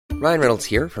Ryan Reynolds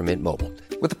here from Mint Mobile.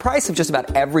 With the price of just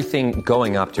about everything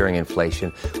going up during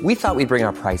inflation, we thought we'd bring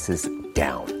our prices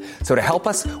down. So to help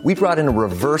us, we brought in a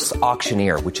reverse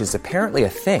auctioneer, which is apparently a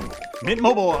thing. Mint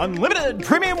Mobile Unlimited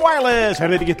Premium Wireless. How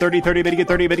to get 30, 30, bit to get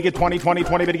 30, bit to get 20, 20,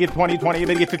 20, bit to get 20, 20,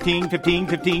 bit to get 15, 15,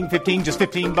 15, 15, just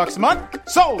 $15 a month?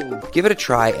 Sold! Give it a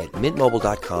try at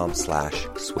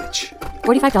mintmobile.com/switch.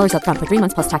 $45 up front for 3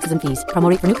 months plus taxes and fees. Promo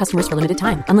rate for new customers for limited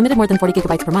time. Unlimited more than 40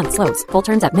 gigabytes per month. Slows full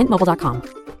terms at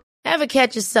mintmobile.com. Ever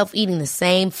catch yourself eating the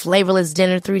same flavorless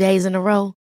dinner 3 days in a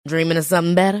row? Dreaming of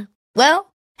something better?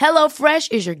 Well,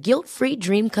 HelloFresh is your guilt-free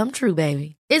dream come true,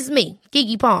 baby. It's me,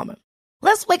 Keke Palmer.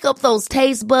 Let's wake up those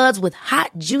taste buds with hot,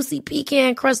 juicy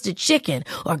pecan-crusted chicken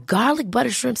or garlic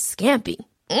butter shrimp scampi.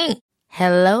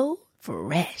 Hello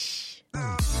Fresh.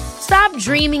 Stop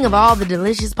dreaming of all the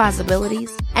delicious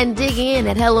possibilities and dig in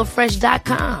at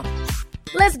HelloFresh.com.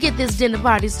 Let's get this dinner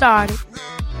party started.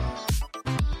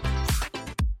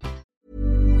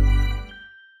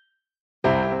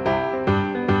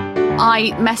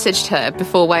 I messaged her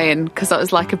before weigh-in because I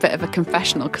was like a bit of a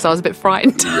confessional because I was a bit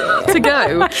frightened to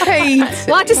go. Kate.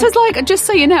 Well, I just was like, just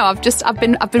so you know, I've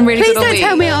been really Please good all don't week.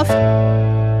 tell me off.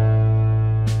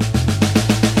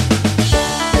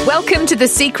 Welcome to the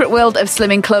secret world of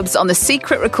slimming clubs on the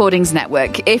Secret Recordings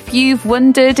Network. If you've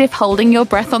wondered if holding your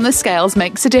breath on the scales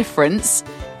makes a difference,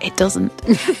 it doesn't.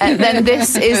 Then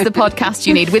this is the podcast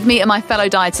you need. With me are my fellow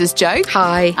dieters, Jo.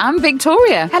 Hi. And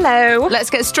Victoria. Hello.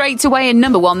 Let's get straight to weigh-in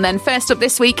number one then. First up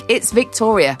this week, it's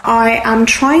Victoria. I am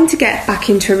trying to get back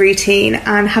into a routine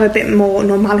and have a bit more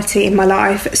normality in my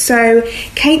life. So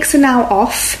cakes are now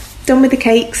off. Done with the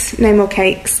cakes, no more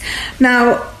cakes.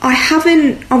 Now, I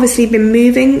haven't obviously been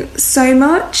moving so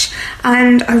much,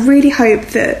 and I really hope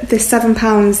that the 7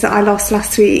 pounds that I lost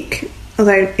last week,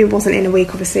 although it wasn't in a week,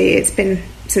 obviously, it's been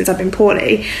since I've been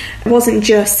poorly, it wasn't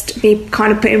just me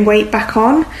kind of putting weight back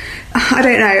on. I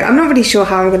don't know. I'm not really sure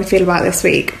how I'm going to feel about this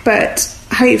week, but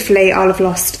hopefully I'll have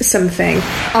lost something.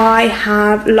 I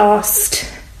have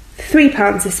lost 3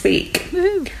 pounds this week.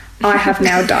 Woo. I have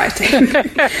now dieting.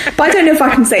 But I don't know if I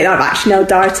can say that I've actually now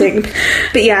dieting.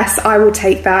 But yes, I will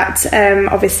take that.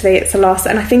 Obviously, it's a loss.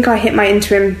 And I think I hit my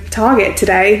interim target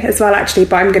today as well, actually,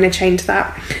 but I'm going to change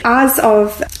that. As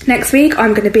of next week,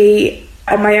 I'm going to be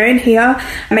on my own here,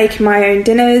 making my own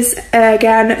dinners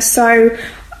again. So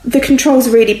the control's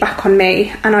really back on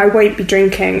me, and I won't be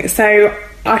drinking. So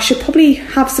I should probably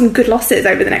have some good losses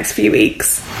over the next few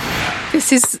weeks.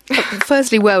 This is,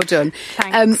 firstly, well done.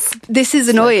 Thanks. This is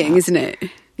annoying, isn't it?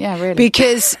 Yeah, really.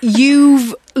 Because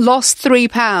you've lost 3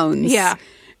 pounds. Yeah.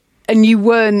 And you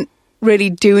weren't really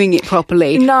doing it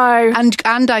properly. No.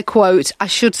 And I quote, I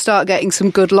should start getting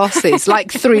some good losses.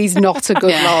 Like 3's not a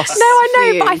good loss. No, I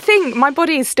know, but I think my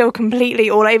body is still completely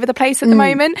all over the place at the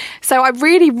moment. So I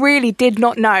really, really did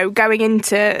not know going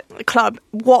into the club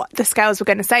what the scales were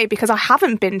going to say, because I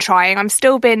haven't been trying. I've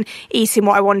still been eating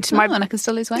what I wanted. And I can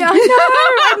still lose weight.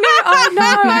 I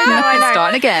know.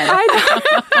 Starting again.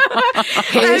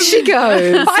 Here she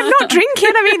goes. But I'm not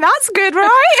drinking. I mean, that's good,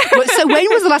 right? So when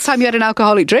was the last time you had an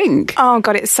alcoholic drink? Oh,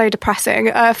 God, it's so depressing.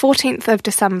 14th of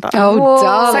December. Oh,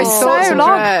 darling. So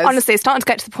long. Honestly, it's starting to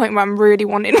get to the point where I'm really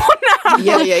wanting one now.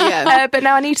 Yeah. But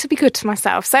now I need to be good to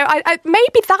myself. So I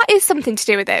maybe that is something to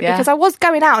do with it, because I was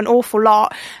going out an awful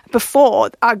lot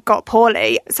before I got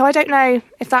poorly. So I don't know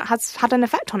if that has had an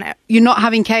effect on it. You're not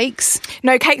having cakes?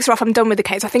 No, cakes are off. I'm done with the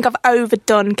cakes. I think I've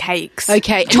overdone cakes.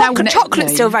 Okay.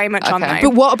 Chocolate's still very much on, though.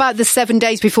 But what about the 7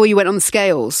 days before you went on the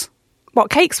scales? What,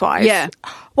 cakes-wise? Yeah.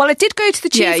 Well, I did go to the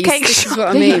cheesecake this shop. is what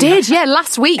I mean. You did,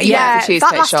 last week. Yeah, the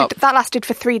cheesecake shop. That lasted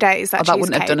for 3 days. That That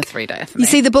wouldn't have cheesecake. done a 3-day for me. You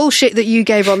see, the bullshit that you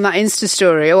gave on that Insta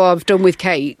story, I've done with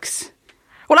cakes.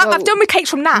 Well, I've done with cakes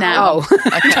from now. Up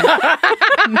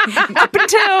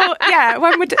until,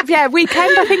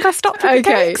 weekend, I think I stopped with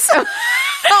the cakes.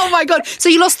 Oh my God. So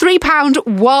you lost £3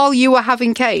 while you were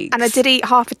having cake. And I did eat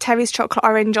half a Terry's chocolate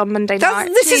orange on Monday night.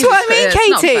 This is what I mean, It's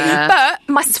Katie. not fair. But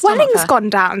my swelling's gone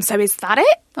down, so is that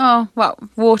it? Oh, well,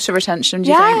 water retention,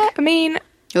 do you think? I mean...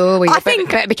 Oh, I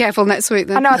think better be careful next week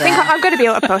then. I know. I think I'm going to be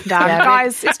up and down,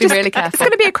 guys. It's be just really careful. It's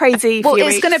going to be a crazy. Well, few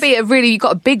it's weeks. going to be you've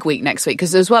got a big week next week,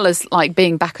 because as well as like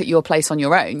being back at your place on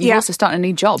your own, you're also starting a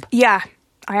new job. Yeah,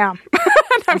 I am.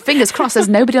 And fingers crossed, there's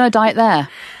nobody on a diet there.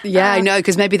 Yeah, I know,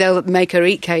 because maybe they'll make her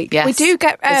eat cake. Yes. We do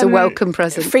get it's a welcome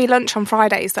present. free lunch on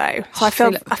Fridays, though. So I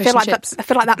feel like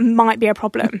that might be a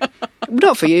problem.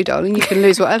 Not for you, darling. You can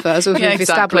lose whatever, as we've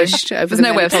established. Over There's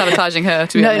no way of sabotaging her.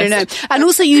 To be honest. No. And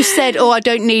also, you said, "Oh, I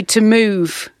don't need to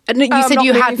move You said not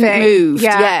you hadn't moving. moved.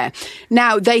 Yeah. Yeah.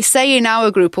 Now, they say in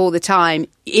our group all the time,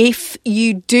 if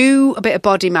you do a bit of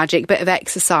body magic, a bit of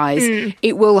exercise,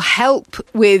 it will help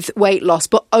with weight loss,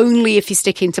 but only if you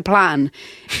stick into plan.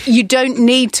 You don't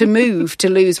need to move to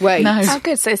lose weight. No. Oh,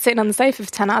 good. So sitting on the sofa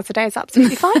for 10 hours a day is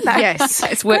absolutely fine then. Yes.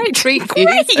 It's worked a treat for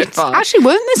you so far. Actually,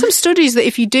 weren't there some studies that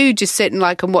if you do just sit and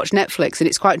watch Netflix and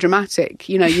it's quite dramatic,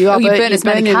 you are you burn as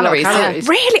many burning a lot of calories, yeah.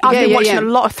 Really? I've been Yeah, watching yeah. a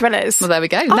lot of thrillers. Well, there we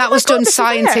go. And that my was God, done this is it.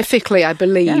 scientifically, I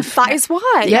believe. That is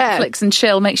why. Yeah. Netflix and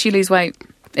chill makes you lose weight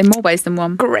in more ways than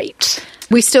one. Great.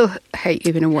 We still hate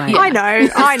giving away. I know.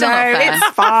 Still not fair. It's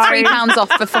fine. £3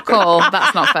 off for fuck all.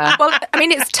 That's not fair. Well, I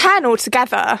mean, it's 10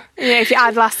 altogether. If you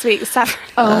add last week's 7.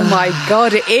 Oh my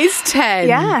God, it is 10.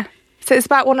 Yeah. So it's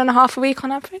about 1.5 a week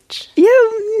on average. Yeah.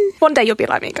 One day you'll be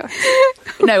like me, guys.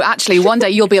 No, actually, one day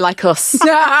you'll be like us.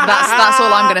 That's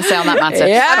all I'm going to say on that matter.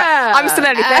 Yeah. I'm still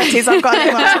early 30s. I've got a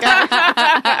little while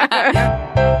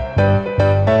to go.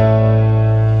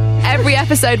 Every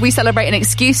episode, we celebrate an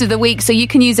excuse of the week, so you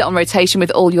can use it on rotation with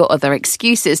all your other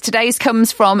excuses. Today's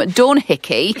comes from Dawn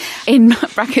Hickey. In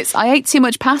brackets, I ate too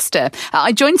much pasta.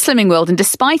 I joined Slimming World, and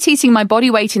despite eating my body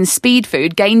weight in speed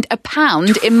food, gained a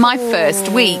pound in my first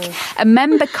week. A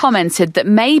member commented that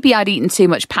maybe I'd eaten too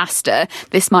much pasta.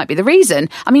 This might be the reason.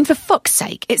 I mean, for fuck's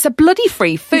sake, it's a bloody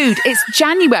free food. It's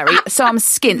January, so I'm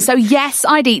skint. So yes,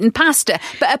 I'd eaten pasta,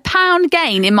 but a pound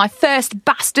gain in my first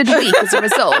bastard week as a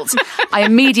result. I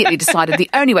immediately decided the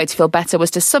only way to feel better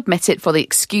was to submit it for the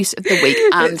excuse of the week,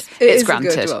 and it's is a good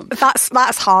granted. one.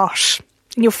 That's harsh.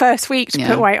 In your first week to Yeah.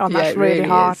 put weight on, Yeah, that's it really really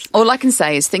hard. is. All I can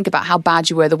say is think about how bad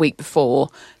you were the week before.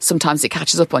 Sometimes it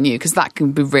catches up on you, because that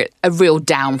can be a real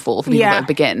downfall for people Yeah. that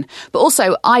begin. But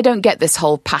also, I don't get this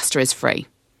whole pasta is free.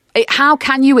 How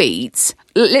can you eat?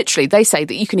 Literally, they say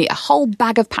that you can eat a whole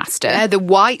bag of pasta The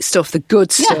white stuff, the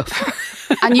good stuff.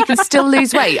 and you can still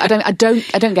lose weight. I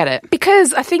don't get it.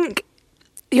 Because I think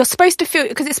you're supposed to feel,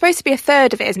 because it's supposed to be a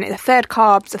third of it, isn't it? A third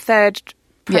carbs, a third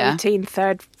Yeah. protein,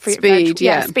 third fruit, Speed,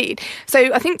 yeah. speed.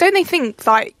 So I think, don't they think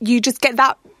like you just get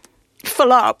that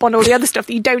full up on all the other stuff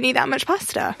that you don't eat that much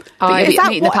pasta? But Is you're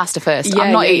that eating the what- pasta first. Yeah,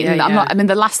 I'm not yeah, eating. yeah, I'm yeah. not. I mean,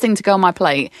 the last thing to go on my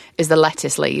plate is the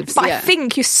lettuce leaves. But Yeah. I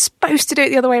think you're supposed to do it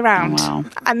the other way around. Wow.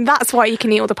 And that's why you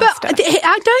can eat all the pasta. But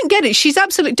I don't get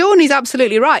it. Dawn's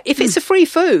absolutely right. If it's a free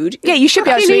food, Yeah, you should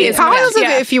be able you to eat eat it. piles of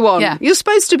Yeah. it if you want. Yeah. You're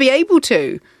supposed to be able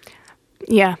to.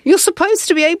 Yeah. You're supposed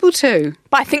to be able to.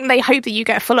 But I think they hope that you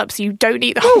get a full up so you don't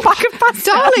eat the whole bag of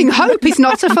pasta. Darling, hope is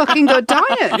not a fucking good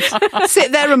diet.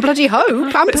 Sit there and bloody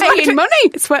hope. I'm paying money.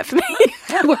 It's worked for me.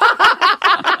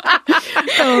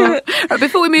 Right,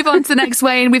 before we move on to the next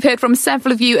Wayne, we've heard from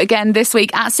several of you again this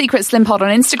week at Secret Slim Pod on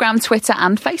Instagram, Twitter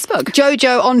and Facebook.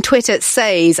 Jojo on Twitter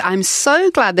says, I'm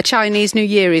so glad the Chinese New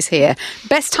Year is here.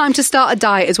 Best time to start a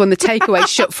diet is when the takeaway's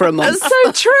shut for a month. That's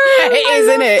so true. It is,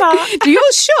 isn't it? Do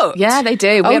yours shut? Yeah, they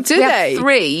do. Oh, have, do we have they?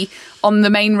 3 on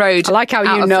the main road. I like how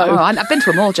out you of- know. Oh, I've been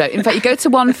to them all, Joe. In fact, you go to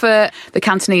one for the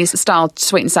Cantonese style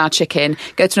sweet and sour chicken,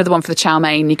 go to another one for the chow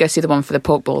mein, you go see the one for the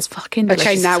pork balls. Fucking delicious.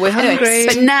 Okay, now we're Anyway, hungry.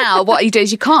 but now what you do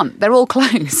is you can't. They're all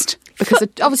closed. Because of,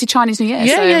 obviously Chinese New Year.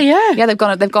 Yeah, so, yeah. Yeah, they've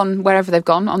gone wherever they've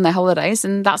gone on their holidays,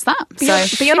 and that's that.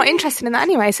 But you're not interested in that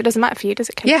anyway, so it doesn't matter for you, does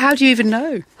it, Kate? Yeah, how do you even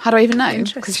know? How do I even know?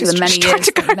 Because for the Just try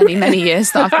to go. many years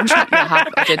that I've been trying.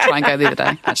 I did try and go the other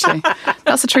day, actually.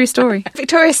 That's a true story.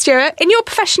 Victoria Stewart, in your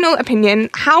professional opinion,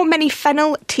 how many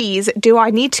fennel teas do I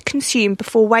need to consume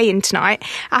before weigh-in tonight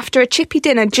after a chippy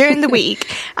dinner during the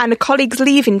week and a colleague's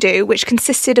leaving do, which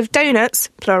consisted of donuts,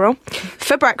 plural,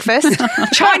 for breakfast,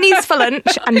 Chinese for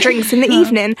lunch and drinks in the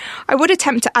evening? I would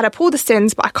attempt to add up all the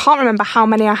sins, but I can't remember how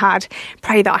many I had.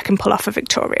 Pray that I can pull off a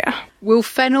Victoria. Will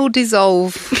fennel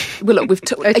dissolve? Well, look,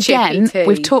 A chippy tea.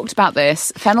 we've talked about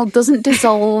this. Fennel doesn't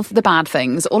dissolve the bad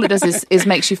things. All it does is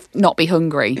makes you not be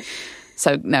hungry.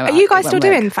 So no. Are you guys still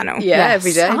doing fennel? Yeah, Yes.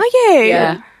 every day. Are you?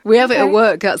 Yeah. We have it at Okay.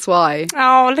 work, that's why.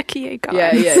 Oh, look at you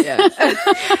guys. Yeah.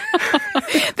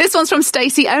 This one's from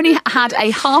Stacey. Only had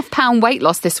a £0.5 weight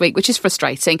loss this week, which is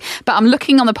frustrating. But I'm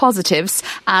looking on the positives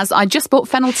as I just bought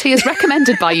fennel tea as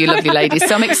recommended by you lovely ladies.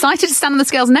 So I'm excited to stand on the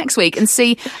scales next week and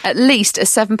see at least a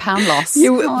 £7 loss.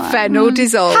 Fennel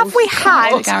dissolve. Have we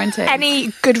had guarantee.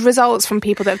 any good results from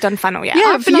people that have done fennel yet? Yeah,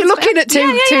 I've been you're on- looking at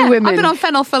two women. I've been on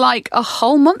fennel for like a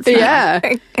whole month now. Yeah.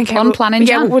 Okay, On plan in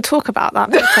Jan. we'll talk about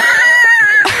that later.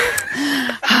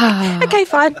 Okay,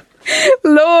 fine.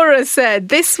 Laura said,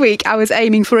 this week I was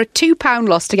aiming for a £2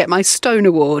 loss to get my Stone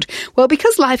Award. Well,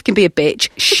 because life can be a bitch,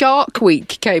 Shark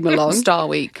Week came along. Star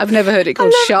Week. I've never heard it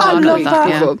called I Shark love Week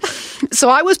that. before. So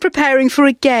I was preparing for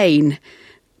a gain,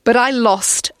 but I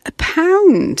lost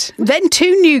 £1. Then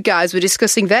 2 new guys were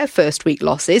discussing their first week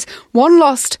losses. One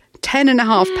lost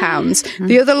 10.5 pounds.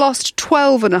 The other lost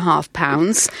 12.5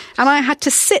 pounds. And I had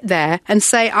to sit there and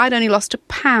say I'd only lost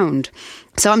 £1.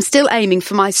 So I'm still aiming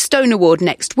for my Stone Award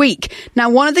next week. Now,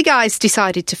 one of the guys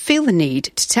decided to feel the need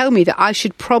to tell me that I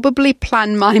should probably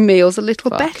plan my meals a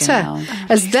little better,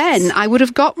 as then I would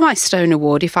have got my Stone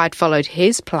Award if I'd followed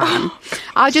his plan.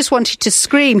 I just wanted to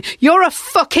scream, "You're a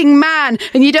fucking man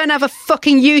and you don't have a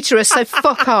fucking uterus, so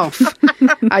fuck off."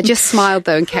 I just smiled,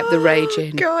 though, and kept the rage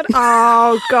in. God.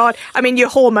 Oh, God. I mean, you're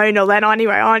hormonal then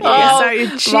anyway, aren't you?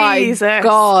 So, Jesus. My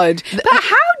God. But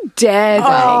how dare they?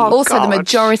 Also, God. the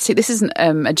majority, this isn't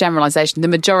a generalisation, the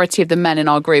majority of the men in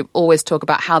our group always talk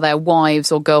about how their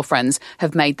wives or girlfriends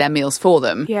have made their meals for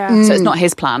them. Yeah. So it's not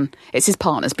his plan, it's his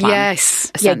partner's plan.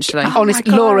 Yes. Essentially. Yeah, honestly,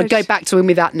 my Laura, God. go back to him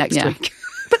with that next week.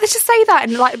 But let's just say that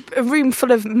in like a room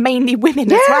full of mainly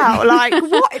women as well. Like,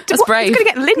 what? That's brave. He's going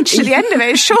to get lynched at the end of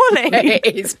it, surely. It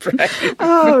is brave.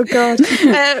 Oh, God.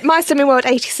 My Slimming World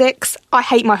 86, I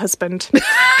hate my husband.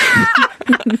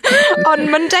 On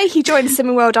Monday, he joined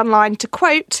Slimming World Online to,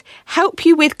 quote, help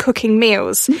you with cooking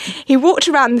meals. He walked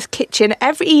around the kitchen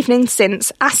every evening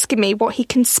since, asking me what he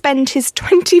can spend his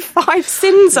 25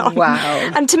 sins on. Wow.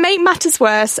 And to make matters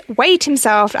worse, weighed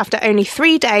himself after only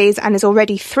 3 days and is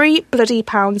already 3 bloody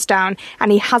pounds down,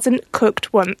 and he hasn't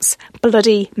cooked once.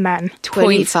 Bloody men.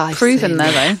 25 proven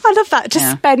there, though. I love that.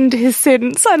 Just spend his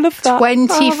sins. I love that.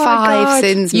 25 Oh my God.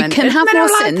 sins, You men. can have Men more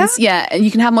are like sins. that. Yeah,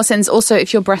 you can have more sins also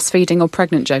if you're breastfeeding or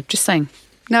pregnant, Joe. Just saying.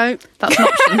 No. That's an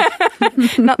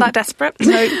option. Not that desperate.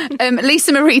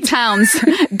 Lisa Marie Towns.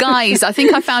 Guys, I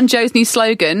think I found Joe's new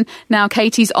slogan. Now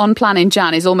Katie's on plan in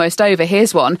Jan is almost over.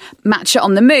 Here's one. Matcha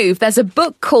on the move. There's a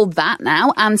book called that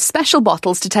now, and special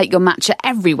bottles to take your matcha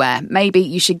everywhere. Maybe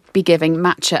you should be giving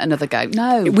matcha another go.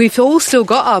 No. We've all still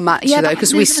got our matcha, Yeah, though, but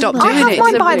because no, we no, stopped no. I doing have it.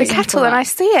 mine by the Really kettle and I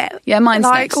see it. Yeah, mine's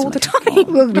like next all to the me.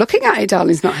 time. Well, looking at it,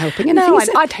 darling's not helping anything. No, is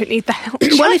it? I don't need the help.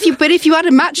 Well, if you had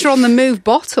a matcha on the move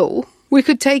bottle, we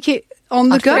could take it on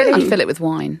the go. I'd fill it with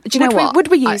wine. Do you know what? Would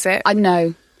we use it? I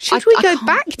know. Should we go can't-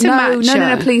 back to no, matcha?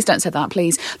 No, please don't say that,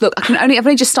 please. Look, I've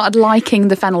only just started liking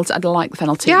the fennel. I like the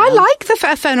fennel tea. Yeah, now. I like the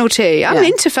fennel tea. I'm Yeah.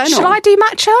 into fennel. Shall I do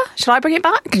matcha? Shall I bring it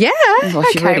back? Yeah. Well,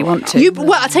 if you really want to.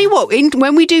 Well, I'll tell you what,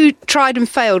 when we do tried and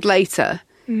failed later,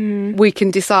 we can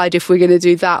decide if we're going to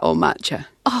do that or matcha.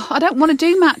 Oh, I don't want to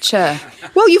do matcha.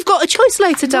 Well, you've got a choice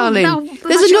later, darling. no, There's matcha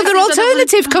another is another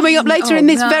alternative one. coming up later Oh, in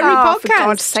this no. very Oh, for podcast.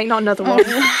 God's sake, not another one.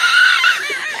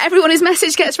 Everyone whose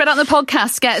message gets read on the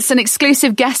podcast gets an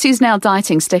exclusive Guess Who's Nailed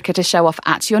Dieting sticker to show off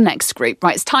at your next group.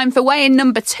 Right, it's time for weigh-in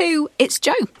number 2. It's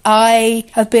Joe. I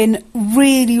have been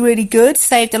really, really good,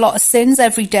 saved a lot of sins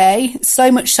every day,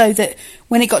 so much so that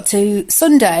when it got to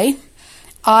Sunday,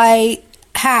 I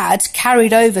had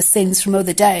carried over sins from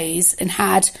other days and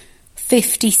had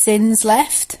 50 sins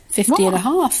left, 50 and a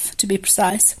half to be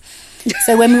precise.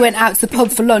 So when we went out to the pub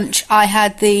for lunch, I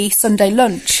had the Sunday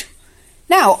lunch.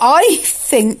 Now, I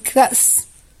think that's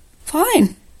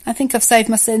fine. I think I've saved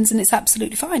my sins and it's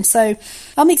absolutely fine. So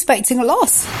I'm expecting a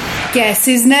loss. Guess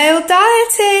who's nailed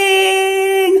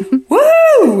dieting?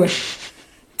 Woo!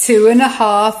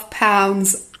 2.5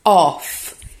 pounds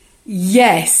off.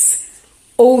 Yes.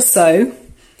 Also,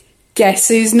 guess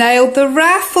who's nailed the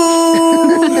raffle?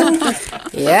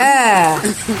 Yeah.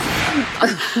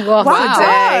 What a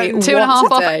day. 2.5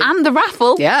 What a off day. and the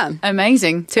raffle. Yeah.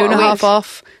 Amazing. 2.5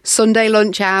 off, Sunday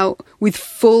lunch out with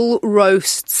full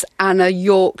roasts and a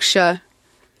Yorkshire.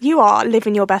 You are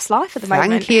living your best life at the moment.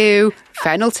 Thank you.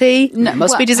 Fennel tea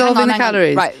must be dissolving the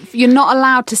calories. Right, you're not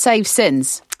allowed to save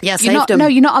sins. Yeah, You're saved not, them. No,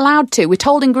 you're not allowed to. We're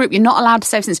told in group you're not allowed to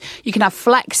save sins. You can have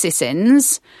flexi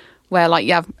sins, where like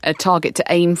you have a target to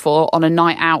aim for on a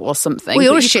night out or something. Well,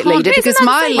 you're but a you shit can't- leader because Isn't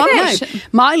that the same?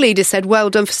 my leader said, well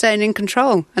done for staying in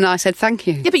control. And I said, thank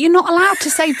you. Yeah, but you're not allowed to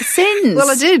save the sins. Well,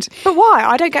 I did. But why?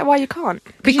 I don't get why you can't.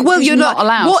 Well, you're not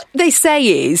allowed. What they say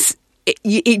is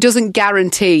it doesn't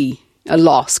guarantee a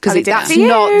loss because Oh, it did that's for you.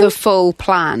 not the full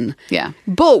plan. Yeah.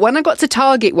 But when I got to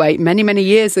target weight many, many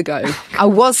years ago, I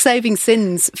was saving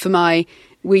sins for my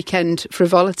weekend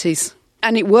frivolities.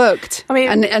 And it worked. I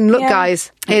mean, and look, yeah.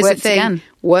 guys, It here's the worked thing. again.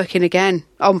 Working again.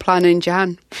 On plan in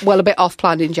Jan. Well, a bit off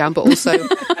plan in Jan, but also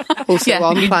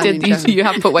on you plan in Jan. you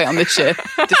have put weight on this year,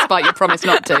 despite your promise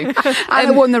not to. And I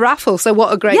won the raffle, so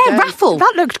what a great Yeah, day. raffle.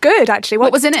 That looked good, actually.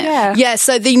 What was in it? Yeah. Yeah,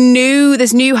 so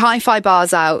there's new hi-fi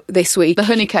bars out this week. The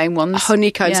honeycomb ones.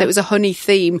 Honeycomb, so Yeah. it was a honey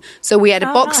theme. So we had a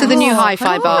box of the new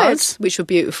hi-fi good. bars, which were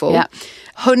beautiful. Yeah.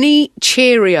 Honey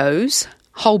Cheerios,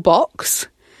 whole box,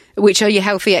 which are your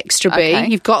healthy extra B. Okay.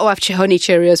 You've got to have honey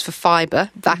Cheerios for fibre.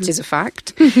 That is a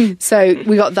fact. So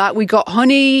we got that. We got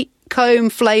honey honeycomb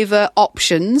flavour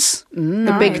options,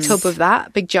 a big tub of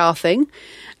that, big jar thing,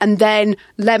 and then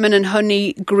lemon and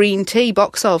honey green tea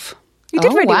box of. You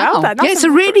did really well then. It's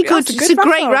a really good, it's a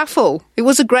great raffle. It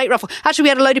was a great raffle. Actually, we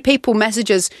had a load of people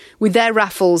message us with their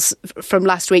raffles from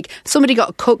last week. Somebody got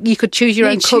a cook. You could choose your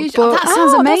own cookbook. Oh, that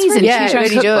sounds amazing. Yeah, it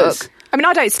really does. I mean,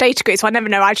 I don't stay to good, so I never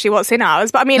know actually what's in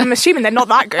ours. But I mean, I'm assuming they're not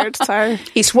that good. So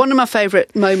it's one of my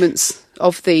favourite moments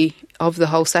of the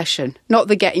whole session. Not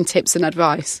the getting tips and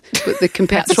advice, but the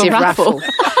competitive raffle.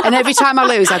 And every time I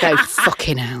lose, I go,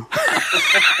 fucking hell.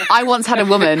 I once had a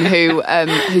woman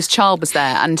whose child was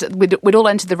there, and we'd all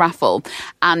entered the raffle,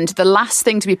 and the last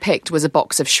thing to be picked was a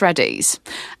box of Shreddies.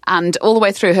 And all the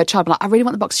way through, her child was like, I really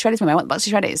want the box of Shreddies, Mummy, I want the box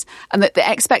of Shreddies. And the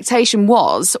expectation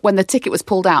was, when the ticket was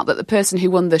pulled out, that the person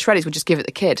who won the Shreddies would just give it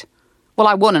the kid. Well,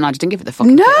 I won and I didn't give it the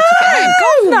fucking kid. I took it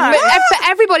home. God, no. But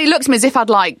everybody looked at me as if I'd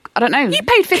I don't know. You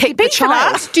paid 50p for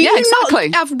that. Do you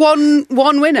not have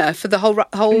one winner for the whole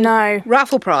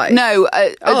raffle prize? No.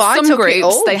 Some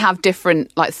groups, they have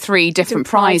different, 3 different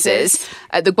prizes.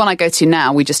 The one I go to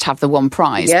now, we just have the one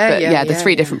prize. The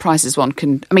 3 different prizes one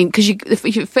can... I mean, because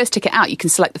if you first ticket out, you can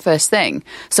select the first thing.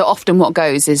 So often what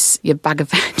goes is your bag of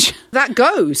veg. That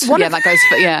goes? That goes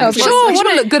for... Yeah. Oh, sure. You want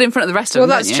to look good in front of the rest of them,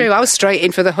 that's true. I was straight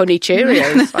in for the honey Cheerios.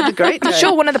 Had a great day.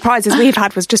 Sure, one of the prizes we've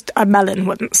had was just a melon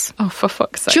once. Oh, for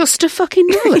fuck's sake. Just a fucking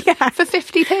melon? Yeah. For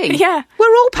 50p? Yeah.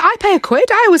 I pay a quid.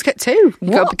 I always get 2.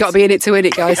 Got to be in it to win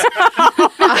it, guys.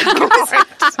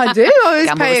 I do. I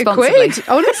always pay a quid.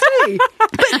 Honestly.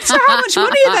 But so how much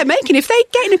money are they making? If they're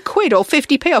getting a quid or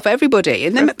 50p off everybody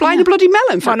and they're buying a bloody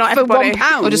melon for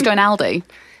 £1. Or just go in Aldi.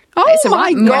 Oh, it's a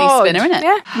my money God. spinner, isn't it?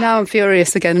 Yeah. Now I'm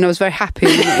furious again, and I was very happy a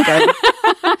minute ago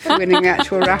for winning the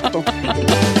actual raffle.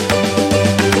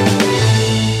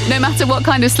 No matter what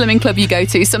kind of slimming club you go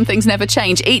to, some things never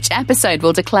change. Each episode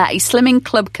will declare a slimming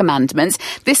club commandment.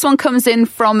 This one comes in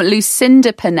from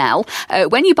Lucinda Pennell.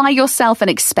 When you buy yourself an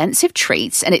expensive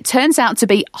treat and it turns out to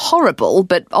be horrible,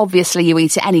 but obviously you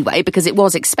eat it anyway because it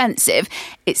was expensive,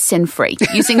 it's sin-free.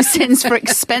 Using sins for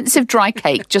expensive dry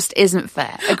cake just isn't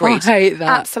fair. Agreed. I hate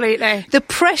that. Absolutely. The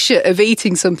pressure of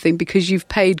eating something because you've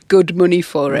paid good money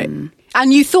for it.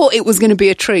 And you thought it was going to be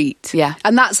a treat. Yeah.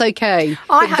 And that's okay.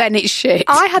 But then it's shit.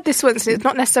 I had this once, and it's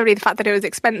not necessarily the fact that it was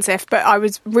expensive, but I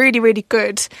was really, really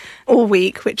good all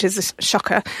week, which is a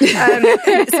shocker in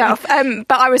itself.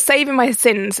 But I was saving my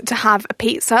sins to have a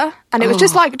pizza, and it was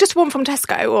just one from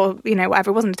Tesco or, whatever.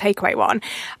 It wasn't a takeaway one.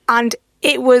 And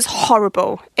it was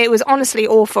horrible. It was honestly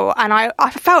awful. And I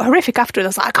felt horrific afterwards. I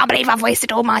was like, I can't believe I've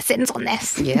wasted all my sins on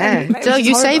this. Yeah. So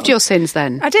you saved your sins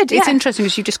then? I did, It's interesting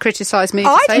because you just criticised me.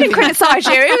 I didn't criticise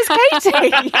you. It was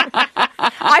Katie.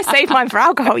 I saved mine for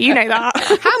alcohol. You know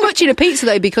that. How much in a pizza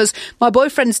though? Because my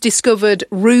boyfriend's discovered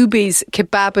Ruby's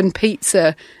Kebab and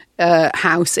Pizza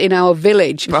house in our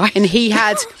village. Right. And he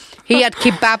had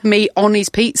kebab meat on his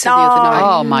pizza the other night.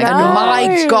 Oh, my God. And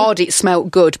my God, it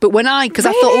smelt good. But because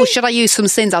I thought, should I use some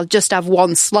sins? I'll just have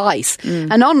one slice.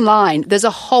 And online, there's a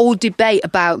whole debate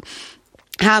about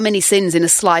how many sins in a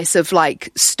slice of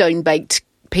stone-baked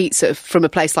pizza from a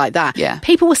place like that. Yeah.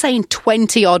 People were saying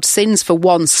 20 odd sins for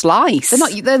one slice.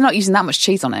 They're not using that much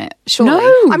cheese on it, surely.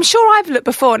 No. I'm sure I've looked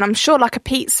before, and I'm sure a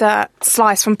pizza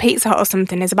slice from Pizza Hut or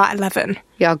something is about 11.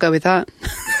 Yeah, I'll go with that.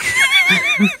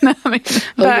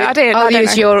 I'll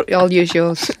use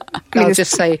yours. I'll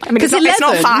just say. It's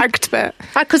not fagged, but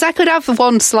because I could have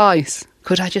one slice.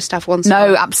 Could I just have one slice?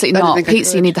 No, absolutely not.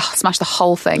 Pizza, you need to smash the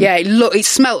whole thing. Yeah, it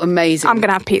smelt amazing. I'm going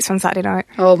to have pizza on Saturday night.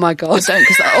 Oh my God. Don't,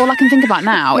 because all I can think about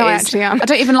now No, I is actually am. I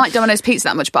don't even like Domino's pizza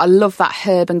that much, but I love that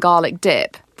herb and garlic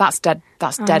dip. That's dead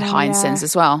high in sins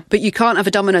as well. But you can't have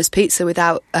a Domino's pizza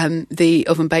without the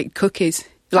oven baked cookies.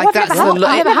 I've never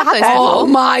had those. Oh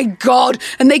my God!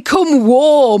 And they come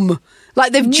warm.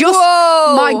 They've just,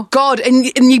 my God, and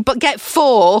you get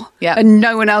 4 and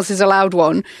no one else is allowed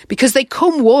one because they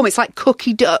come warm. It's like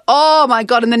cookie dough. Oh my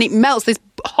God, and then it melts, this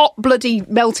hot bloody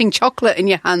melting chocolate in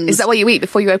your hands. Is that what you eat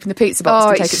before you open the pizza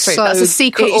box to take it through? That's a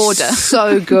secret order.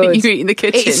 So good. You eat in the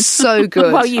kitchen. It's so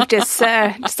good. Well, you've just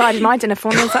decided my dinner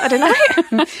for me on Saturday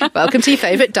night. Welcome to your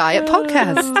favourite diet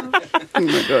podcast. Oh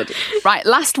my God. Right,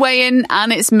 last weigh in,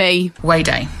 and it's me. Weigh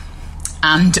day.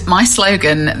 And my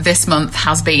slogan this month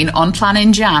has been on plan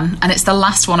in Jan, and it's the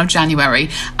last one of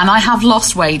January. And I have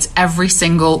lost weight every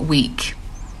single week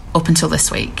up until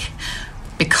this week.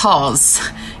 Because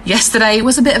yesterday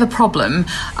was a bit of a problem.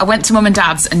 I went to Mum and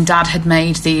Dad's, and Dad had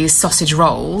made these sausage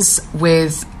rolls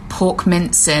with pork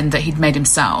mince in that he'd made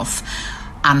himself.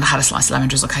 And I had a slice of lemon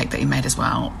drizzle cake that he made as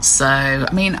well. So,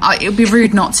 I mean, it would be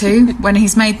rude not to when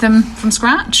he's made them from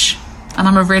scratch. And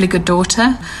I'm a really good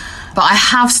daughter. But I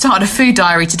have started a food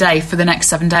diary today for the next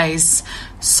 7 days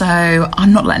So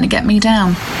I'm not letting it get me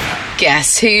down.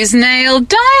 Guess who's nailed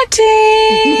dieting?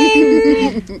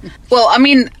 Well, I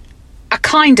mean, I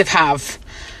kind of have,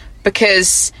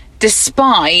 because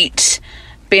despite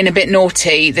being a bit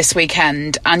naughty this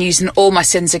weekend and using all my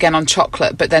sins again on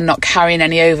chocolate, but then not carrying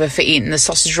any over for eating the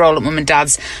sausage roll at mum and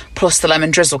dad's plus the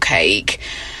lemon drizzle cake,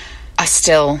 I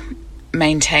still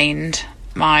maintained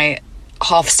my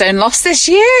half-stone loss this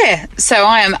year. So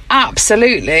I am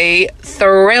absolutely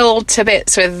thrilled to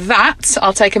bits with that.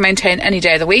 I'll take a maintain any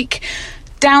day of the week.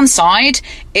 Downside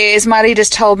is my leader's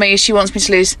told me she wants me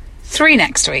to lose 3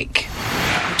 next week.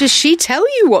 Does she tell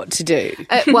you what to do?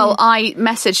 Well, I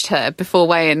messaged her before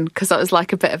weighing because that was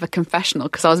like a bit of a confessional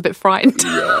because I was a bit frightened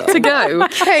to go.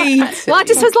 Katie. Well, I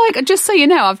just was like, just so you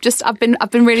know, I've been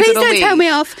really Please good all don't week. tell me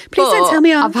off. Please don't tell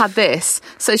me off. I've had this.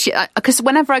 So she, because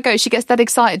whenever I go, she gets that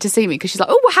excited to see me because she's like,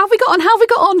 oh, how have we got on? How have we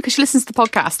got on? Because she listens to the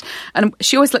podcast, and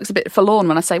she always looks a bit forlorn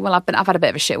when I say, well, I've had a bit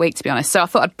of a shit week, to be honest. So I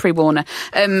thought I'd pre-warn her,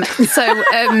 to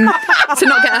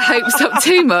not get her hopes up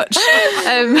too much.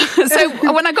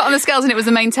 So when I got on the scales and it was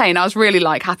a maintain, I was really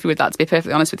like happy with that, to be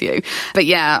perfectly honest with you. But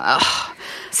yeah.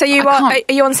 So are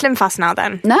you on Slim Fast now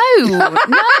then? No. That's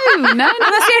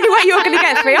the only way you're going to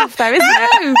get 3 off though, isn't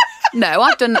it? No,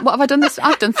 what have I done this?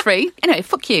 I've done 3. Anyway,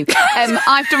 fuck you.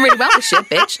 I've done really well this year,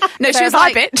 bitch. No, she was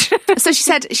like, bitch. So she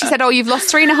said, oh, you've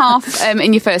lost 3.5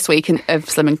 in your first week of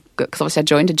Slimming, because obviously I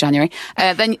joined in January.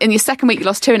 Then in your second week you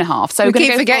lost 2.5. So we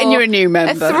keep forgetting you're a new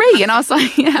member. 3, and I was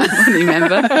like, yeah, I'm a new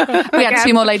member. We had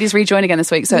 2 more ladies rejoin again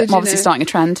this week, so I'm obviously starting a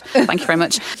trend. Thank you very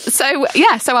much. So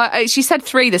yeah, she said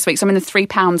 3 this week, so I'm in the 3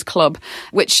 pounds club,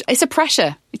 which is a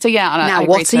pressure. So yeah, now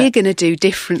what are you going to do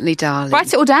differently, darling? Write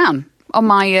it all down on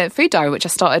my food diary, which I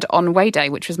started on Weigh Day,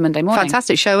 which was Monday morning.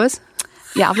 Fantastic. Show us.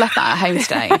 Yeah, I've left that at home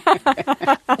today.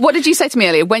 What did you say to me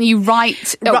earlier? When you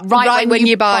write when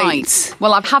you bite.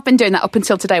 Well, I have been doing that up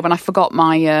until today when I forgot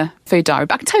my food diary.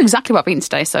 But I can tell you exactly what I've eaten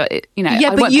today, so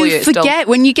yeah, but you forget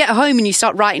when you get home and you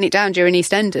start writing it down during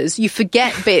EastEnders. You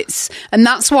forget bits, and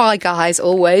that's why, guys,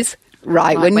 always.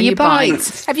 Right, when you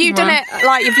bite. Have you done it,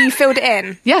 have you filled it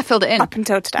in? Yeah, I filled it in. Up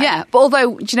until today? Yeah, but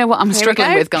although, do you know what I'm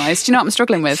struggling with, guys? Do you know what I'm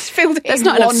struggling with? Filled it There's in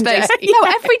not enough one space. day. No,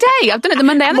 every day. I've done it the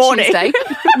Monday and the Tuesday.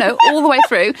 No, all the way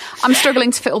through. I'm struggling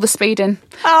to fit all the speed in.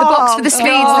 The box for the speed's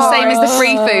the same as the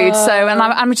free food, so, and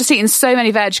I'm just eating so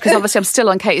many veg, because obviously I'm still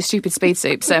on Katie's stupid speed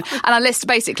soup, so, and I list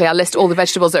all the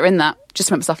vegetables that are in that, just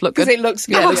to make myself look good. Because it looks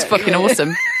good. Yeah, it looks fucking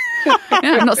awesome.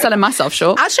 Yeah, I'm not selling myself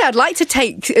short. Actually, I'd like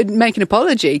to make an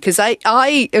apology, because I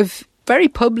have very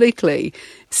publicly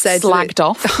said slagged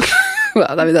off.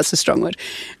 Well, I mean, that's a strong word.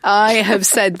 I have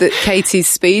said that Katie's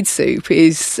speed soup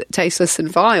is tasteless and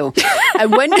vile.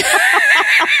 And when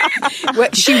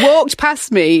she walked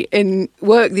past me in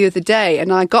work the other day,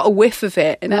 and I got a whiff of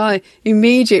it, and I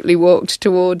immediately walked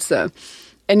towards her.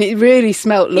 And it really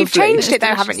smelt lovely. You've changed it though,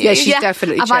 haven't you? Yeah, she's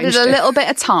definitely changed it. I've added a little bit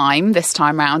of thyme this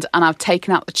time round, and I've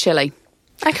taken out the chilli.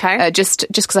 Okay. Just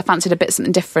because I fancied a bit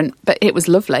something different, but it was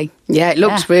lovely. Yeah, it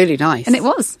looked really nice. And it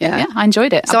was. Yeah, I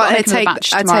enjoyed it. So I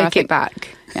take it back.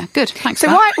 Yeah, good. Thanks. So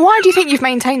why do you think you've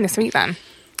maintained this week then?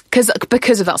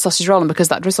 Because of that sausage roll and because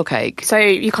of that drizzle cake. So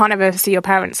you can't ever see your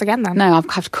parents again then? No, I've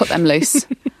had to cut them loose.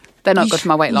 They're not good for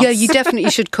my weight loss. Yeah, you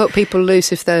definitely should cut people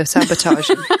loose if they're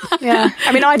sabotaging. Yeah.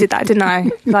 I mean, I did that, didn't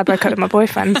I? I broke up with my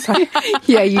boyfriend. So.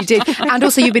 Yeah, you did. And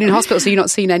also you've been in hospital, so you've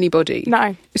not seen anybody.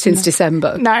 No. Since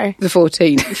December. No. The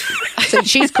 14th. So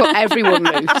she's cut everyone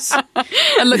loose.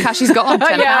 And look how she's got on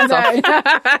 10 pounds off. Maybe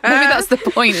that's the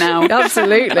point now.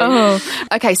 Absolutely. Oh.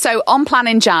 Okay, so On Plan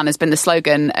in Jan has been the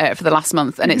slogan for the last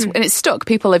month, and it's stuck.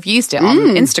 People have used it on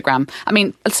Instagram. I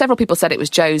mean, several people said it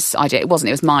was Joe's idea. It wasn't,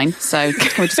 it was mine. So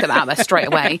can we just get that out there straight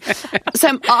away?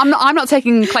 So I'm not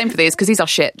taking claim for these because these are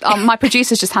shit. My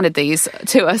producer's just handed these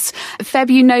to us.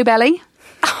 Febunobelly.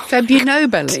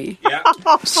 Febunobelly? Yeah.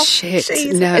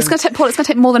 Shit, no. It's going to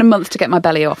take more than a month to get my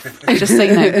belly off, just so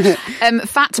you know.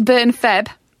 Fat Burn Feb.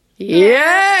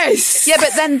 Yes! Yeah,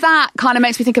 but then that kind of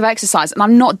makes me think of exercise, and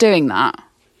I'm not doing that.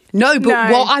 No,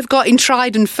 but what I've got in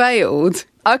tried and failed...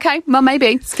 Okay, well,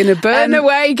 maybe. It's going to burn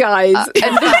away, guys.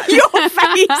 Your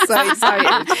face! So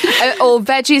excited. Or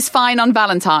veggies fine on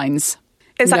Valentine's.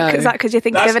 Is that because you're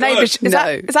thinking of an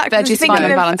aubergine? Is that because you're thinking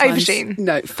of aubergine?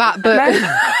 No, fat burn.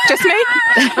 No? Just me?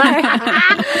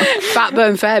 Fat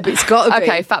burn Feb. It's got to be.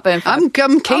 Okay, fat burn Feb. I'm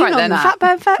keen on that. Fat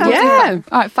burn Feb? Yeah.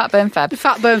 All right, fat burn Feb.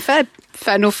 Fat burn Feb.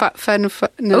 Fennel.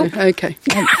 No, okay.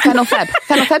 Fennel Feb.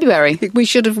 Fennel February. We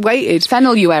should have waited.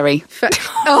 Fenneluary.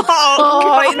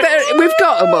 We've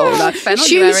got them all now. Fenneluary.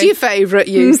 Choose your favourite,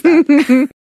 use that.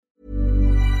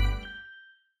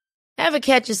 Ever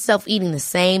catch yourself eating the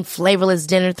same flavorless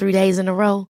dinner 3 days in a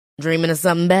row? Dreaming of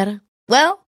something better?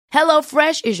 Well,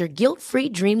 HelloFresh is your guilt-free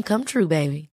dream come true,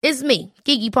 baby. It's me,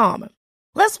 Keke Palmer.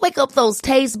 Let's wake up those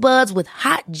taste buds with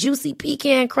hot, juicy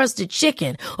pecan-crusted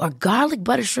chicken or garlic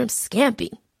butter shrimp scampi.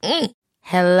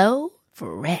 Hello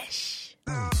Fresh.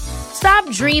 Stop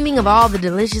dreaming of all the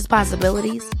delicious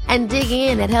possibilities and dig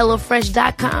in at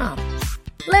HelloFresh.com.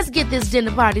 Let's get this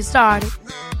dinner party started.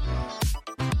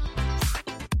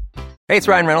 Hey, it's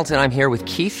Ryan Reynolds, and I'm here with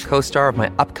Keith, co-star of my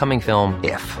upcoming film,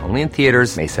 If, only in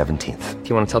theaters May 17th. Do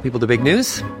you want to tell people the big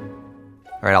news?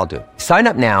 All right, I'll do it. Sign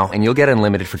up now and you'll get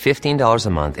unlimited for $15 a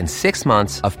month and 6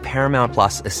 months of Paramount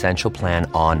Plus Essential Plan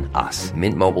on us.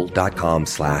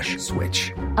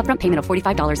 MintMobile.com/switch. Upfront payment of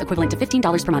 $45 equivalent to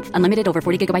 $15 per month. Unlimited over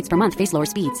 40 gigabytes per month. Face lower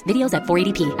speeds. Videos at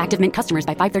 480p. Active Mint customers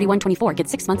by 531.24 get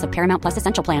 6 months of Paramount Plus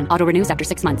Essential Plan. Auto renews after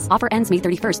 6 months. Offer ends May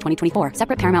 31st, 2024.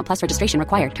 Separate Paramount Plus registration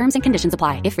required. Terms and conditions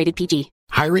apply if rated PG.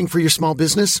 Hiring for your small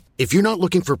business? If you're not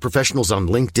looking for professionals on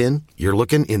LinkedIn, you're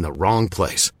looking in the wrong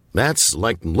place. That's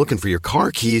like looking for your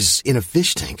car keys in a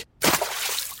fish tank.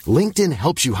 LinkedIn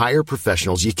helps you hire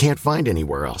professionals you can't find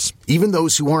anywhere else, even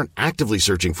those who aren't actively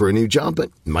searching for a new job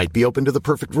but might be open to the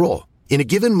perfect role. In a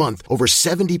given month, over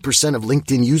 70% of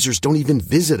LinkedIn users don't even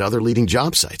visit other leading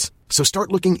job sites. So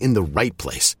start looking in the right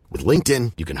place. With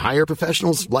LinkedIn, you can hire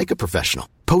professionals like a professional.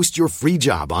 Post your free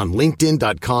job on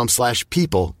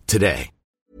linkedin.com/people today.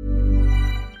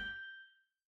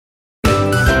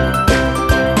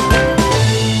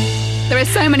 There are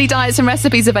so many diets and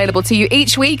recipes available to you.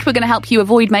 Each week, we're going to help you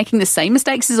avoid making the same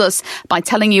mistakes as us by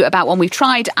telling you about one we've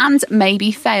tried and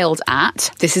maybe failed at.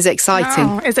 This is exciting.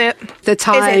 Oh, is it? The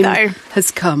time though?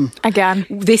 has come. Again.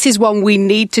 This is one we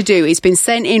need to do. It's been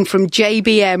sent in from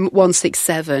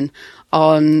JBM167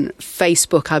 on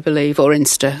Facebook, I believe, or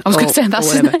Insta. I was going to say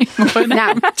that's his name.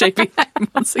 Now,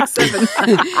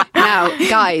 JBM167. Now,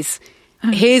 guys,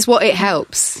 here's what it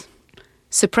helps.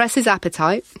 Suppresses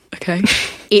appetite. Okay.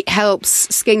 It helps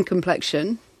skin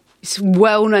complexion. It's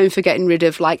well known for getting rid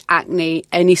of like acne,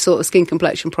 any sort of skin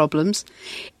complexion problems.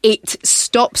 It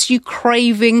stops you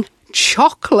craving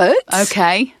chocolate.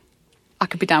 Okay. I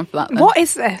could be down for that then. What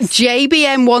is this?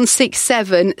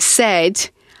 JBM167 said,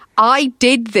 I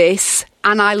did this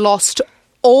and I lost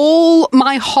all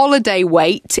my holiday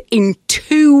weight in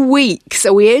 2 weeks.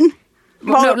 Are we in?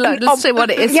 Well, no, let's see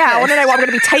what it is. Yeah, first. I want to know what I'm going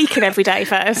to be taking every day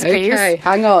first, please. Okay,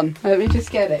 hang on. Let me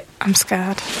just get it. I'm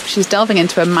scared. She's delving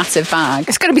into a massive bag.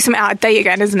 It's going to be something out of date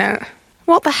again, isn't it?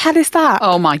 What the hell is that?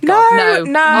 Oh my God, no.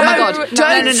 No. Oh my God.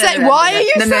 Don't say, why are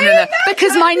you saying that?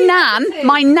 Because my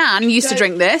nan used to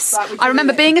drink this. I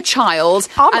remember being a child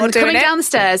and coming down the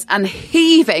stairs and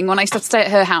heaving when I used to stay at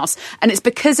her house. And it's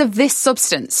because of this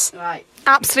substance. Right.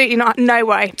 Absolutely not. No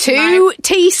way. 2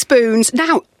 teaspoons.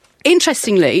 Now,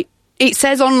 interestingly, it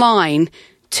says online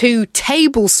 2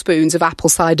 tablespoons of apple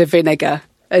cider vinegar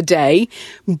a day,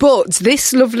 but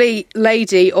this lovely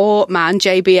lady or man,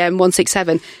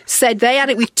 JBM167, said they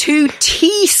had it with 2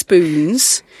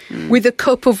 teaspoons with a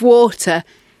cup of water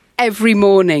every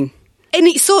morning. And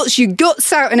it sorts your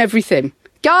guts out and everything.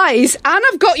 Guys, and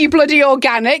I've got you bloody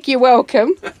organic, you're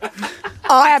welcome.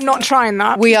 I am not trying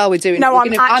that. We're doing no,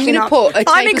 it. I'm going to put a I'm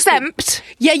tablespoon. exempt.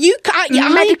 Yeah, you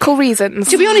can. Medical reasons.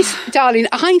 To be honest, darling,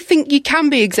 I think you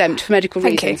can be exempt for medical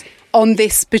Thank reasons you. on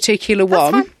this particular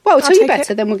one. Fine. Well, I'll tell you take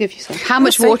better, it. then we'll give you some. How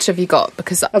much water have you got?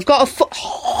 Because I've got a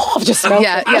I've just smelled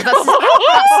yeah, it.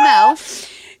 that smell.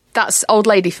 That's old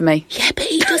lady for me. Yeah, but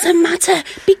it doesn't matter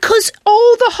because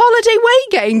all the holiday weight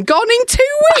gain gone in 2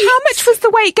 weeks. How much was the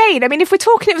weight gain? I mean, if we're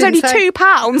talking it was Didn't only say.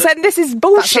 £2, then this is That's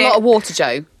bullshit. a lot of water,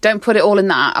 Joe. Don't put it all in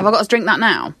that. Have I got to drink that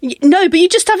now? No, but you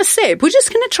just have a sip. We're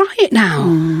just going to try it now.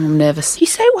 I'm nervous. You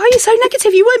say, why are you so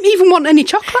negative? You won't even want any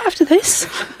chocolate after this.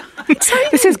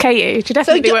 This is Katie. She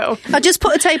definitely will. I just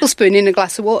put a tablespoon in a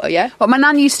glass of water, yeah? Well, my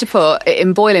nan used to put it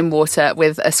in boiling water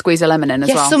with a squeeze of lemon in as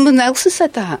Yes, well. someone else has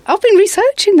said that. I've been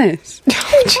researching this.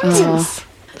 Jesus.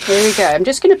 Here we go. I'm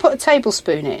just going to put a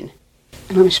tablespoon in.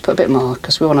 And let me just put a bit more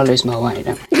because we want to lose more weight,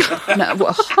 don't we? No,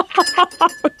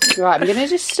 Right, I'm going to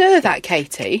just stir that,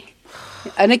 Katie.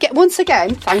 And again, once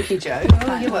again, thank you, Jo.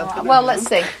 Oh, you're welcome. well, let's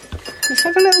see. Let's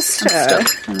have a little stir.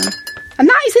 And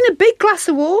that is in a big glass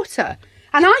of water.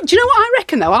 And do you know what I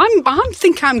reckon though? I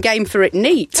think I'm game for it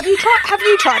neat. Have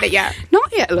you tried it yet? Not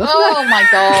yet, love. Oh my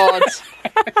God.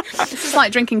 This is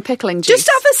like drinking pickling juice. Just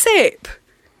have a sip.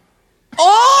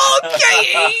 Oh,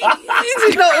 Katie! This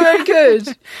is not very good.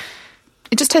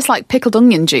 It just tastes like pickled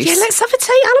onion juice. Yeah, let's have a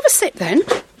tea. I'll have a sip then.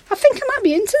 I think I might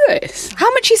be into this.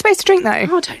 How much are you supposed to drink though? I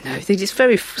don't know. It's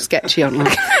very sketchy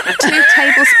online. 2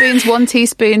 tablespoons, 1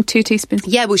 teaspoon, 2 teaspoons.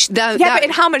 Yeah, well, But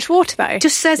in how much water though?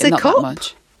 just says Yeah, a not cup. that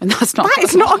much. And that's not. That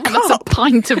is not a That's cup. a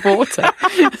pint of water.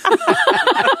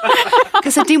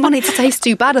 Because I didn't want it to taste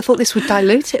too bad. I thought this would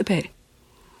dilute it a bit.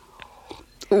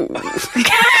 I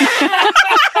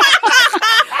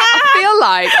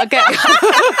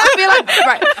feel like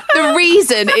right. The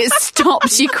reason it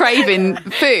stops you craving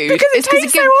food Because it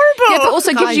tastes so horrible. Yeah, but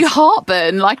also gives you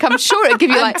heartburn. Like I'm sure it'd give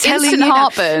you like instant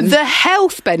heartburn. The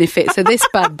health benefits of this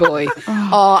bad boy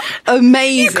are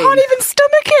amazing. You can't even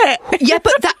stomach it. Yeah,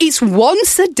 but that is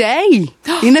once a day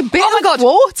in a bit of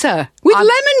water with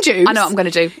lemon juice. I know what I'm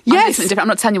going to do. I'm Yes. doing something different. I'm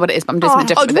not telling you what it is, but I'm doing something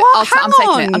different. with it. what? I'm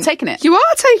taking it. I'm taking it. You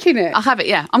are taking it. I'll have it.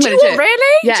 Yeah, I'm going Do to you do want- it.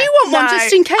 Really? Yeah. Do you want one No,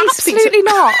 just in case? Absolutely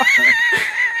not.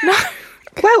 No.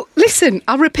 Well, listen,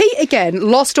 I'll repeat again.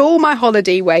 Lost all my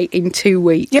holiday weight in 2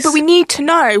 weeks. Yeah, but we need to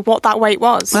know what that weight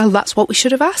was. Well, that's what we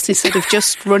should have asked instead of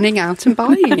just running out and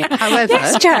buying it. However,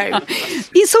 Yes, Jo.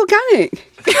 it's organic.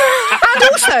 And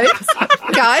also,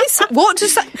 guys, what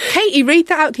does that... Katie, read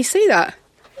that out. Do you see that?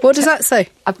 What does that say?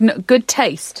 Good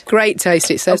taste. Great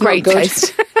taste, it says. Great not good.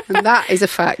 taste. And that is a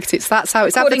fact. That's how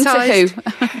it's According to advertised. who?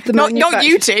 The Not you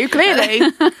manufacturer. two, clearly. Do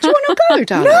you want to go,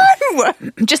 darling? No.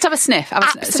 Just have a sniff. Have a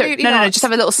sniff. Absolutely No, not. just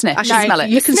have a little sniff. Actually, Smell it.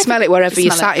 You can smell it wherever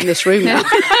you're Smell sat it. in this room now.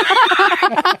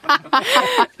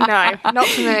 No, not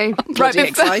for me. Bloody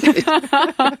excited.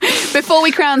 Before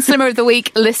we crown Slimmer of the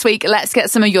Week this week, let's get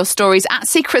some of your stories at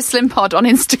Secret Slim Pod on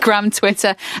Instagram,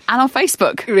 Twitter, and on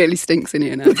Facebook. It really stinks in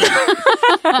here now.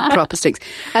 Proper stinks.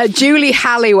 Julie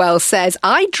Halliwell says,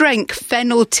 I drank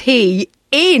fennel tea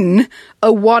in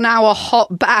a 1 hour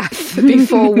hot bath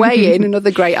before weigh-in,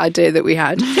 another great idea that we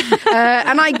had.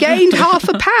 And I gained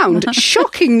 £0.5 pound.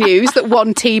 Shocking news that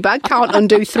one tea bag can't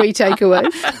undo 3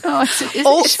 takeaways. Because you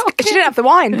didn't have the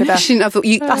wine with her. She didn't have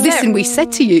the- listen, we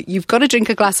said to you, you've got to drink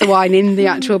a glass of wine in the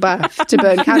actual bath to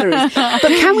burn calories. But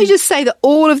can we just say that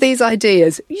all of these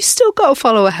ideas, you still got to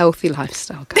follow a healthy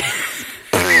lifestyle, guys.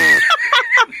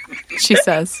 She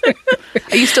says.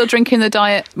 Are you still drinking the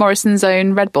Diet Morrison's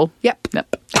own Red Bull? Yep.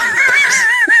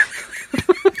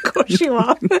 Of course you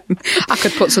are. I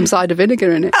could put some cider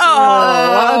vinegar in it.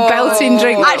 Oh, what a belting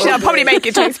drink. Actually, I'll probably make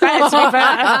it taste better, to be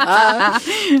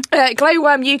fair.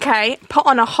 Glowworm UK put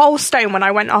on a whole stone when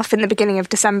I went off in the beginning of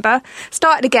December.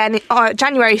 Started again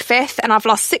January 5th, and I've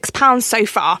lost £6 so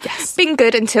far. Yes. Been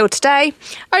good until today.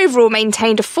 Overall,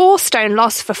 maintained a 4 stone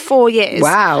loss for 4 years.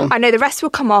 Wow. I know the rest will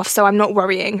come off, so I'm not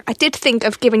worrying. I did think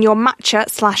of giving your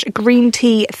matcha/green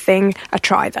tea thing a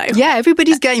try, though. Yeah,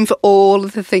 everybody's game for all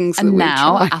of the things that And we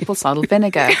now, try. apple cider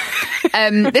vinegar.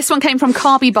 This one came from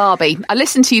Carby Barbie. I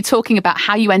listened to you talking about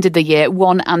how you ended the year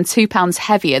 1 and 2 pounds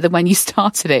heavier than when you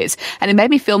started it. And it made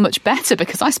me feel much better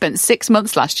because I spent 6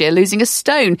 months last year losing a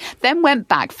stone, then went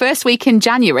back first week in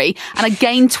January and I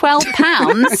gained 12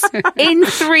 pounds in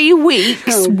 3 weeks.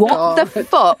 Oh, what the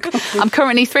fuck? I'm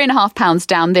currently 3.5 pounds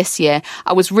down this year.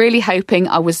 I was really hoping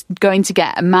I was going to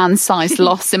get a man-sized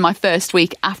loss in my first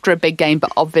week after a big gain,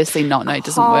 but obviously not. No, it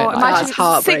doesn't work like imagine That's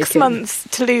heartbreaking. 6 months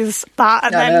to lose that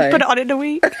and I then know. put it on in a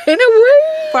week. In a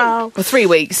week. Wow. Well, 3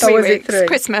 weeks. Oh, was 3 it weeks. 3?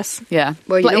 Christmas. Yeah.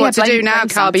 Well, you know what to do now,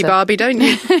 Carby Barbie, don't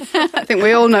you? I think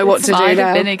we all know what to do Cider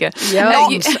now. vinegar. Yeah.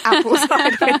 Not apple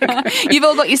cider vinegar. You've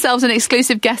all got yourselves an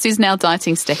exclusive Guess Who's Now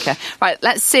Dieting sticker. Right,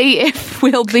 let's see if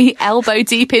we'll be elbow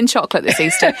deep in chocolate this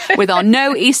Easter with our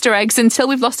no Easter eggs until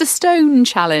we've lost a stone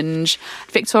challenge.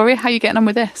 Victoria, how are you getting on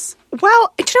with this?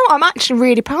 Well, do you know what? I'm actually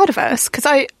really proud of us because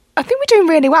I think we're doing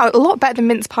really well. A lot better than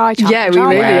mince pie challenge. Yeah, we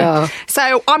aren't really are.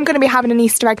 So I'm going to be having an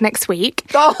Easter egg next week.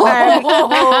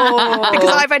 Oh. Because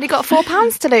I've only got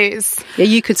 £4 to lose. Yeah,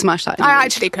 you could smash that. in a I week.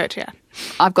 actually could, yeah.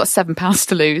 I've got £7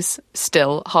 to lose,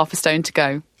 still half a stone to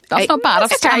go. That's not bad.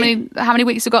 That's How okay. many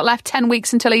weeks have got left? 10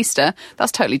 weeks until Easter.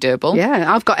 That's totally doable.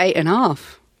 Yeah, I've got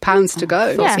 £8.5 to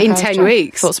go Thoughts and in prayers, 10 Jo.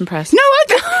 weeks. Thoughts and prayers. No, I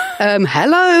don't.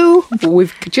 Hello.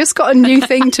 We've just got a new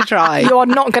thing to try. You're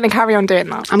not going to carry on doing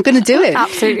that. I'm going to do it.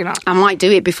 Absolutely not. I might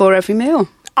do it before every meal.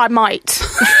 I might.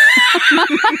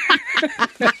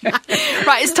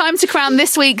 Right, it's time to crown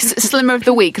this week's Slimmer of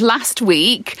the Week. Last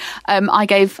week,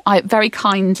 I very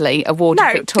kindly awarded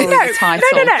No, Victoria no, the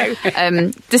title. no.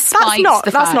 Despite That's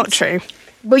the fact, not true.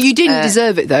 Well, you didn't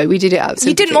deserve it, though. We did it out of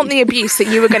You didn't sympathy. want the abuse that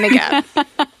you were going to get.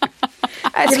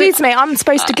 Excuse me, I'm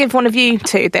supposed to give one of you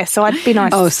two this, so I'd be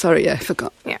nice. Oh, sorry, yeah, I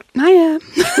forgot. Yeah. I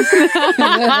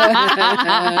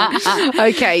am.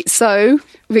 Okay, so,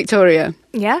 Victoria,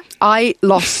 Yeah? I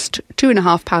lost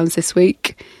 £2.5 this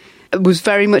week. I was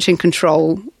very much in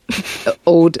control at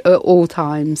all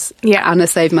times. Yeah. And I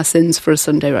saved my sins for a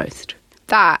Sunday roast.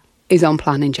 That is on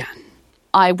plan in Jan.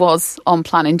 I was on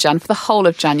plan in Jan for the whole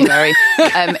of January.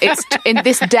 It's in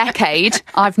this decade,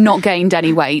 I've not gained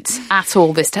any weight at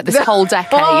all this whole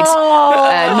decade,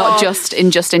 not just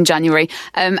in January.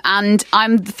 And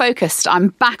I'm focused. I'm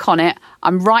back on it.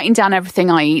 I'm writing down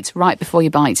everything I eat right before you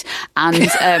bite. And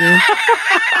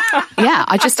yeah,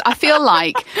 I feel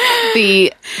like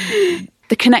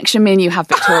the connection me and you have,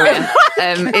 Victoria,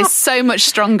 is so much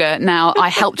stronger now. I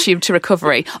helped you to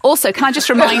recovery. Also, can I just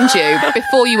remind you,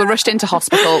 before you were rushed into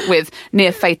hospital with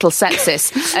near fatal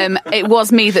sepsis, it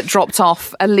was me that dropped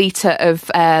off a litre of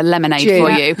lemonade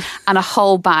for you and a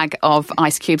whole bag of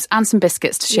ice cubes and some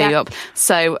biscuits to cheer you up.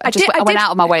 So I went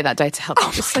out of my way that day to help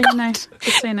you. Just so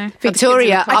you know.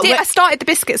 Victoria, I started the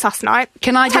biscuits last night.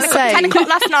 Can I just say 10 o'clock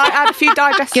last night, I had a few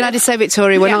digestives. Can I just say,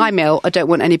 Victoria, when I'm ill, I don't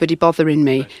want anybody bothering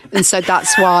me. And so that's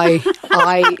why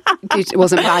I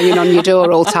wasn't banging on your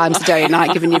door all times a day and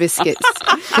night giving you biscuits.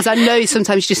 Because I know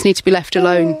sometimes you just need to be left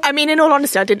alone. I mean, in all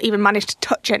honesty, I didn't even manage to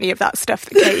touch any of that stuff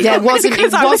that Katie it wasn't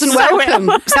welcome.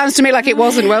 Sounds to me like it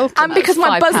wasn't welcome. And because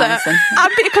my buzzer, I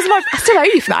still owe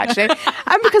you for that, actually.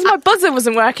 And because my buzzer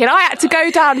wasn't working, I had to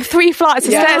go down 3 flights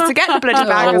of stairs to get the bloody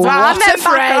bag as well. What a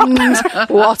friend.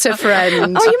 What a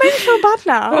friend. Oh, you made me feel bad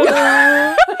now.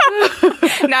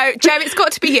 No, Jo, it's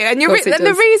got to be you. And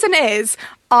the reason is,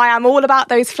 I am all about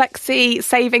those flexi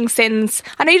saving sins.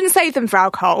 I know you didn't save them for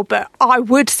alcohol, but I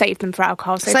would save them for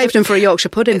alcohol. So Saved them for a Yorkshire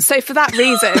pudding. So for that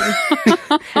reason.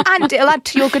 And it'll add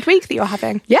to your good week that you're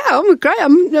having. Yeah, I'm great.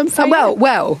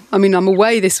 Well, I mean, I'm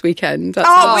away this weekend. There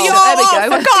we go.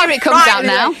 Here it comes out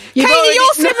now. Katie,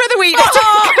 you're sliver of the week.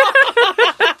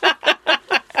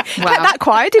 Kept that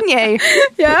quiet, didn't you?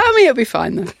 Yeah, I mean, it'll be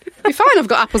fine then. Be fine, I've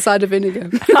got apple cider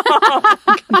vinegar.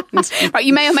 Right,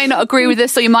 you may or may not agree with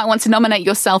this, or you might want to nominate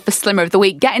yourself for Slimmer of the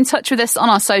Week. Get in touch with us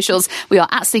on our socials. We are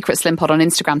at Secret Slim Pod on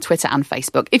Instagram, Twitter and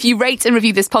Facebook. If you rate and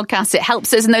review this podcast, it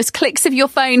helps us, and those clicks of your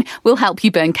phone will help you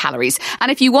burn calories.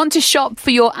 And if you want to shop for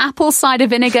your apple cider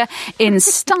vinegar in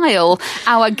style,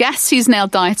 our Guess Who's Nailed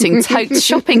Dieting tote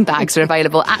shopping bags are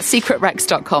available at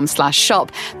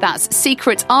secretrex.com/shop. That's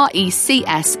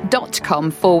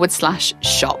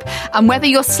secretrecs.com/shop. And whether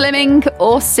you're slimming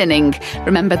or sinning,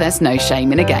 remember there's no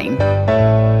shame in a game.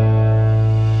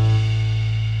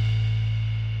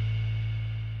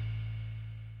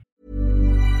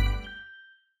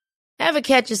 Ever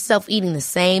catch yourself eating the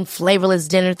same flavorless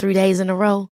dinner 3 days in a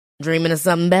row? Dreaming of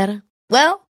something better?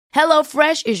 Well,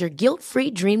 HelloFresh is your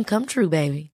guilt-free dream come true,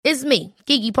 baby. It's me,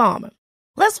 Keke Palmer.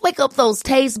 Let's wake up those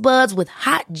taste buds with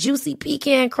hot, juicy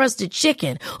pecan-crusted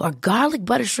chicken or garlic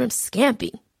butter shrimp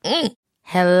scampi.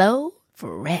 Hello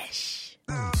Fresh.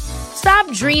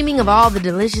 Stop dreaming of all the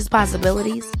delicious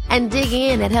possibilities and dig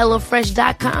in at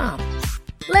HelloFresh.com.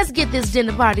 Let's get this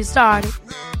dinner party started.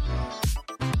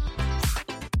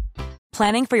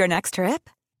 Planning for your next trip?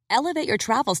 Elevate your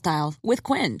travel style with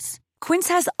Quince. Quince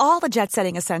has all the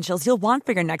jet-setting essentials you'll want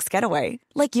for your next getaway,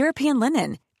 like European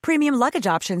linen, premium luggage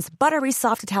options, buttery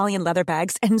soft Italian leather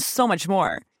bags, and so much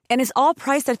more. And is all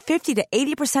priced at 50 to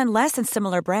 80% less than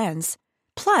similar brands.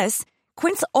 Plus,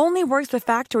 Quince only works with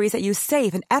factories that use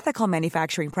safe and ethical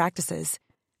manufacturing practices.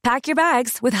 Pack your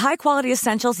bags with high-quality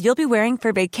essentials you'll be wearing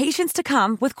for vacations to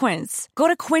come with Quince. Go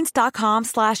to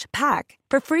quince.com/pack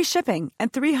for free shipping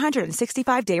and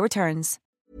 365-day returns.